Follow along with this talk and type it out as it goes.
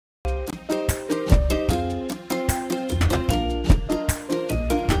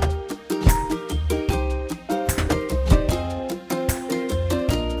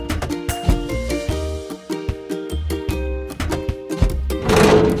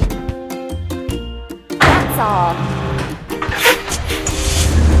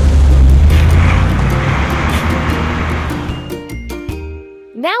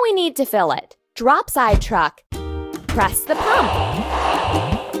need to fill it. Drop side truck. Press the pump.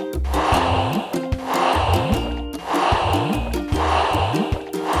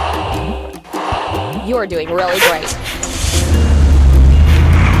 You're doing really great.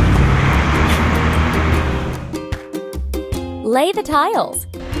 Lay the tiles.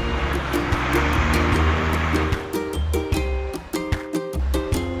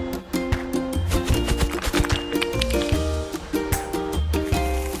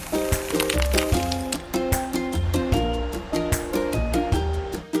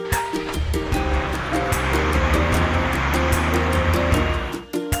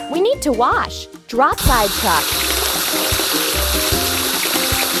 We need to wash. Drop side truck.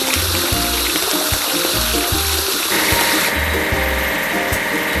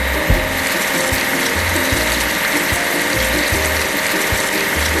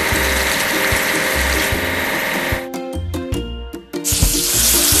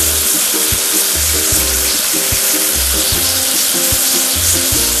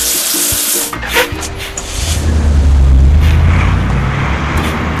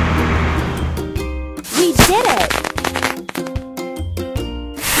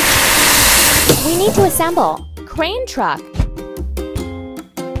 We need to assemble. Crane truck.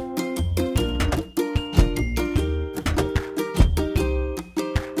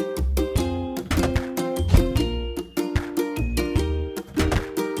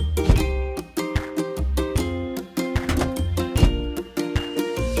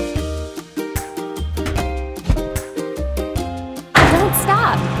 Don't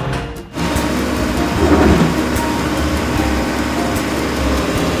stop.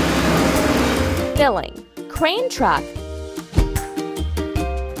 Filling. Crane truck.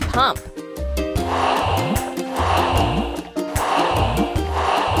 Pump.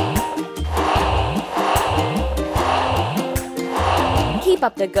 Keep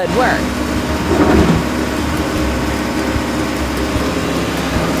up the good work.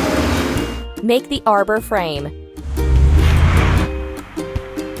 Make the arbor frame.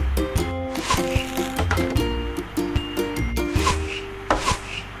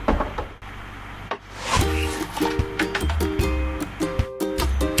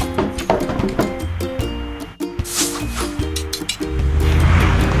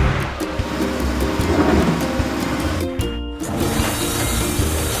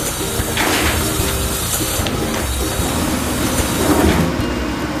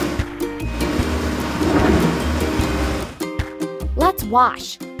 Let's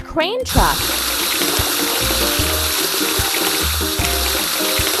wash. Crane truck.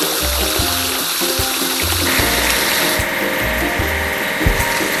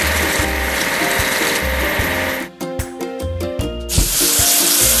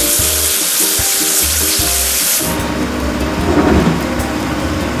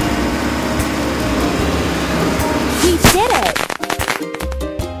 We did it!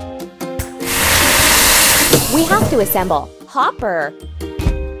 We have to assemble. Hopper.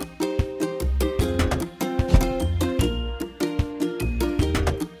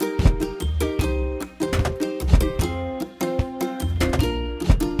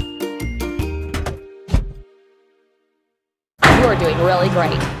 You're doing really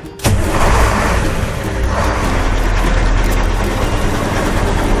great.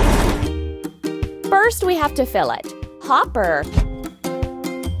 First, we have to fill it. Hopper.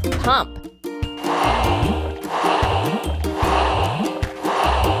 Pump.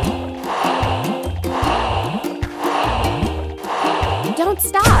 Don't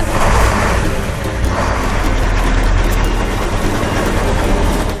stop.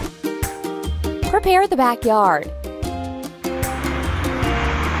 Prepare the backyard.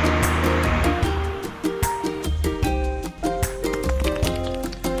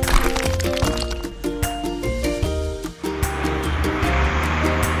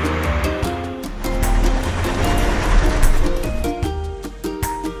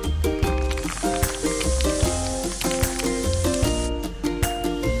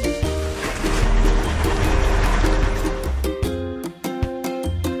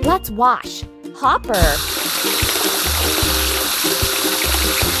 Let's wash. Hopper.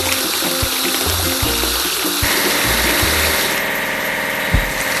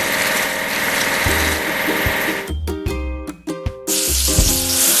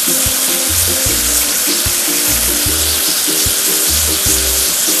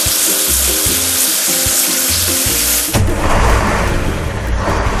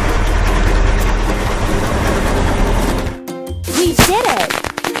 We did it!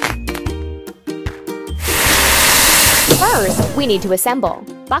 First, we need to assemble.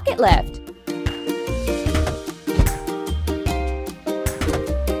 Bucket lift.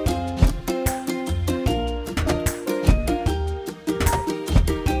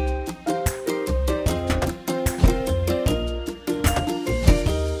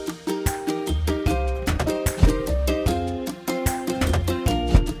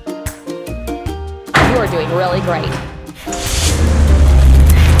 really great.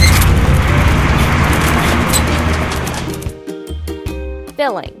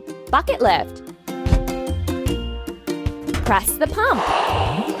 Filling. Bucket lift. Press the pump.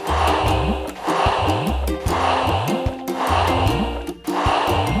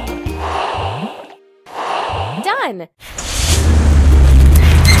 Done!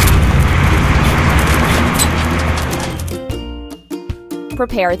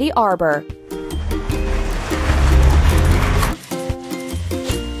 Prepare the arbor.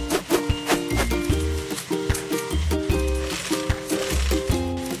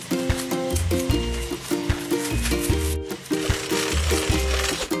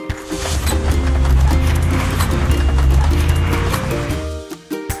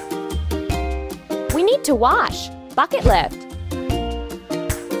 We need to wash. Bucket lift.